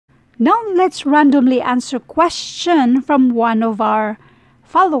Now, let's randomly answer question from one of our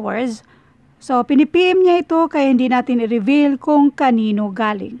followers. So, pinipim niya ito kaya hindi natin i-reveal kung kanino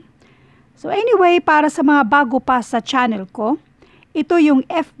galing. So, anyway, para sa mga bago pa sa channel ko, ito yung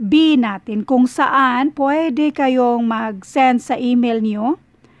FB natin kung saan pwede kayong mag-send sa email niyo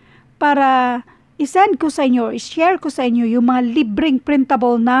para i-send ko sa inyo, i-share ko sa inyo yung mga libreng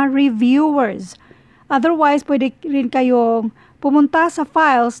printable na reviewers. Otherwise, pwede rin kayong pumunta sa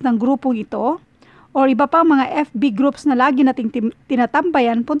files ng grupong ito or iba pang mga FB groups na lagi nating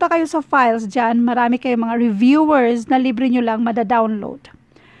tinatambayan. Punta kayo sa files dyan, marami kayong mga reviewers na libre nyo lang mada-download.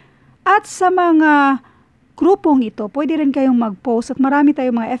 At sa mga grupong ito, pwede rin kayong mag-post at marami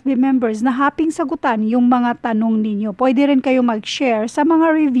tayong mga FB members na haping sagutan yung mga tanong ninyo. Pwede rin kayong mag-share sa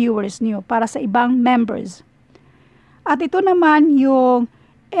mga reviewers niyo para sa ibang members. At ito naman yung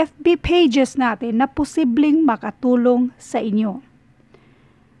FB pages natin na posibleng makatulong sa inyo.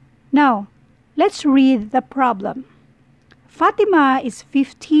 Now, let's read the problem. Fatima is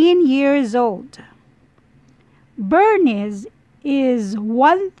 15 years old. Bernice is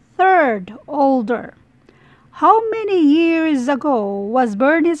 1/3 older. How many years ago was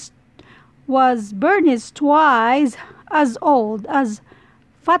Bernice twice as old as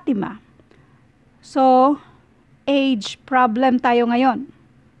Fatima? So, age problem tayo ngayon.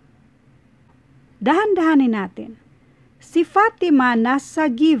 Dahan-dahanin natin. Si Fatima nasa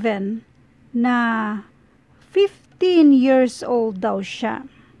given na 15 years old daw siya.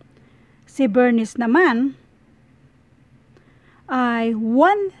 Si Bernice naman ay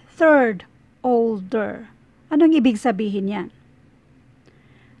 1/3 older. Anong ibig sabihin yan?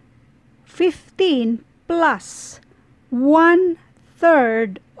 15 plus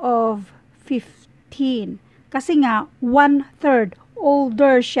 1/3 of 15. Kasi nga, 1/3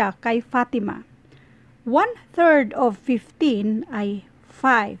 older siya kay Fatima. 1/3 of 15 ay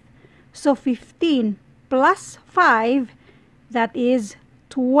 5. So, 15 plus 5, that is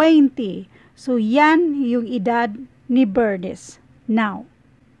 20. So, yan yung edad ni Bernice. Now,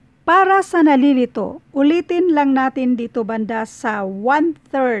 para sa nalilito, ulitin lang natin dito banda sa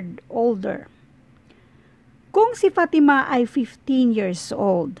 1/3 older. Kung si Fatima ay 15 years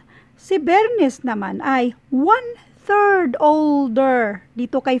old, si Bernice naman ay 1/3 older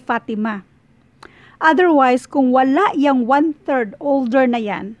dito kay Fatima. Otherwise, kung wala yung 1/3 older na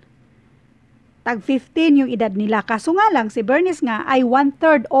yan, tag 15 yung edad nila. Kaso nga lang, si Bernice nga ay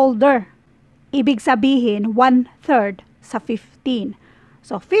 1/3 older. Ibig sabihin, 1/3 sa 15.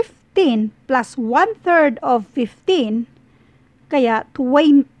 So, 15 plus 1/3 of 15, kaya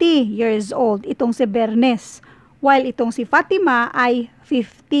 20 years old itong si Bernice. While itong si Fatima ay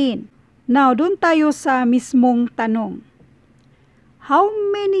 15. Now, dun tayo sa mismong tanong. How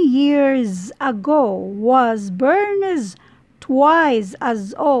many years ago was Bernice twice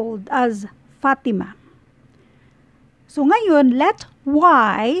as old as Fatima? So ngayon, let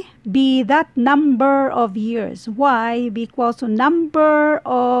y be that number of years. Y be equals to number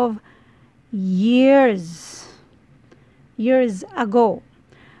of years ago.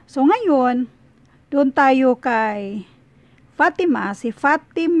 So ngayon, doon tayo kay Fatima. Si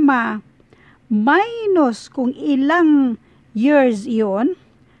Fatima minus kung ilang years yun,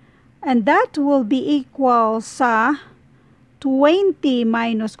 and that will be equal sa 20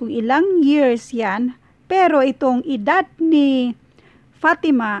 minus kung ilang years yan, pero itong edad ni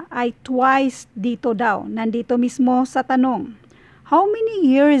Fatima ay twice dito daw, nandito mismo sa tanong. How many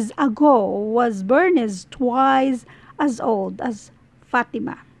years ago was Bernice twice as old as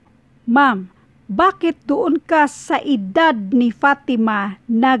Fatima? Ma'am, bakit doon ka sa edad ni Fatima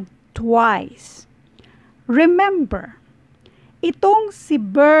nag-twice? Remember, itong si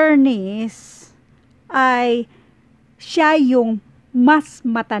Bernice ay siya yung mas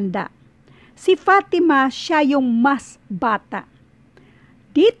matanda. Si Fatima siya yung mas bata.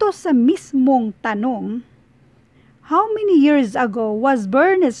 Dito sa mismong tanong, how many years ago was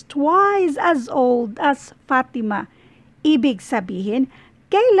Bernice twice as old as Fatima? Ibig sabihin,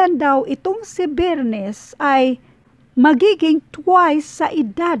 kailan daw itong si Bernice ay magiging twice sa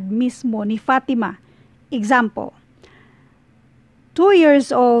edad mismo ni Fatima? Example, 2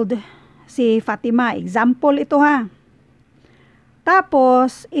 years old si Fatima. Example ito ha.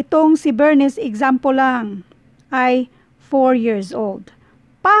 Tapos, itong si Bernice, example lang, ay 4 years old.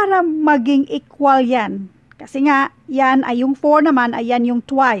 Para maging equal yan. Kasi nga, yan ay yung 4 naman, ay yan yung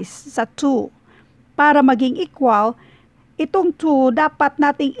twice sa 2. Para maging equal, itong 2 dapat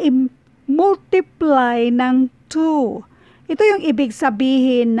nating i-multiply ng 2. Ito yung ibig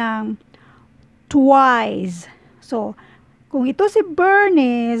sabihin ng twice. So, kung ito si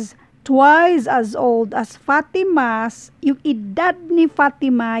Bernice, twice as old as Fatima, yung edad ni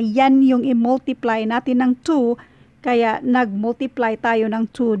Fatima, yan yung i-multiply natin ng 2, kaya nag-multiply tayo ng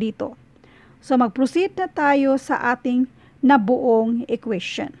 2 dito. So mag-proceed na tayo sa ating nabuong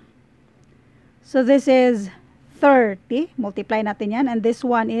equation. So this is 30, multiply natin yan, and this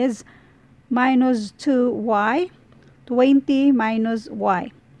one is minus 2y, 20 minus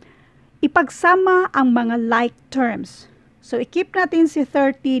y. Ipagsama ang mga like terms. So i-keep natin si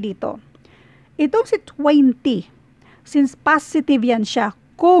 30 dito. Itong si 20, since positive yan siya,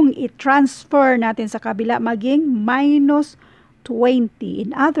 kung i-transfer natin sa kabila, maging minus 20.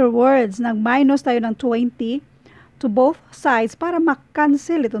 In other words, nag-minus tayo ng 20 to both sides para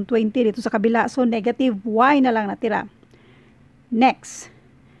makancel itong 20 dito sa kabila. So, negative y na lang natira. Next,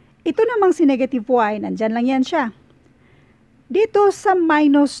 ito namang si negative y, nandyan lang yan siya. Dito sa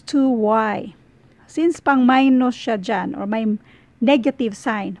minus 2y, since pang minus siya dyan, or may negative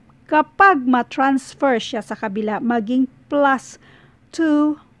sign, kapag ma-transfer siya sa kabila, maging plus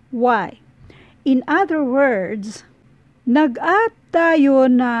 2y. In other words, nag-add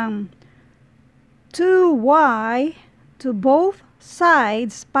tayo ng 2y to both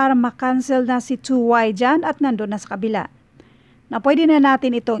sides para makancel na si 2y dyan at nandun na sa kabila. Na pwede na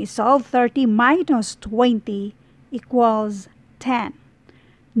natin itong isolve. 30 minus 20 equals 10.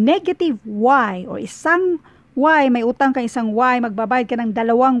 Negative y or isang y, may utang ka isang y, magbabayad ka ng 2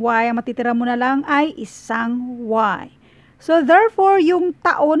 y, ang matitira mo na lang ay isang y. So therefore, yung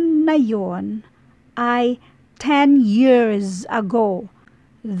taon na yon ay 10 years ago.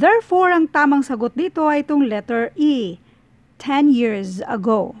 Therefore, ang tamang sagot dito ay itong letter E, 10 years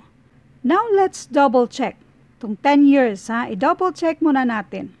ago. Now, let's double check. Itong 10 years, i-double check muna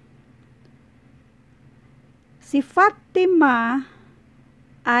natin. Si Fatima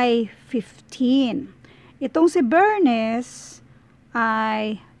ay 15. Itong si Bernice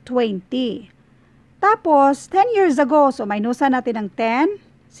ay 20. Tapos, 10 years ago, so minusan natin ng 10,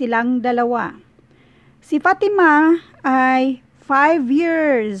 silang dalawa. Si Fatima ay 5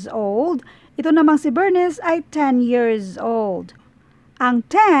 years old. Ito namang si Bernice ay 10 years old. Ang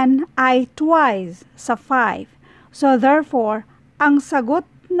 10 ay twice sa 5. So therefore, ang sagot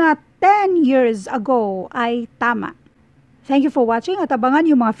na 10 years ago ay tama. Thank you for watching at abangan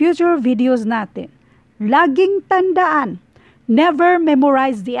yung mga future videos natin. Laging tandaan, never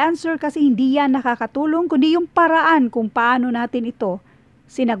memorize the answer kasi hindi yan nakakatulong kundi yung paraan kung paano natin ito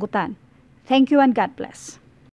sinagutan. Thank you and God bless.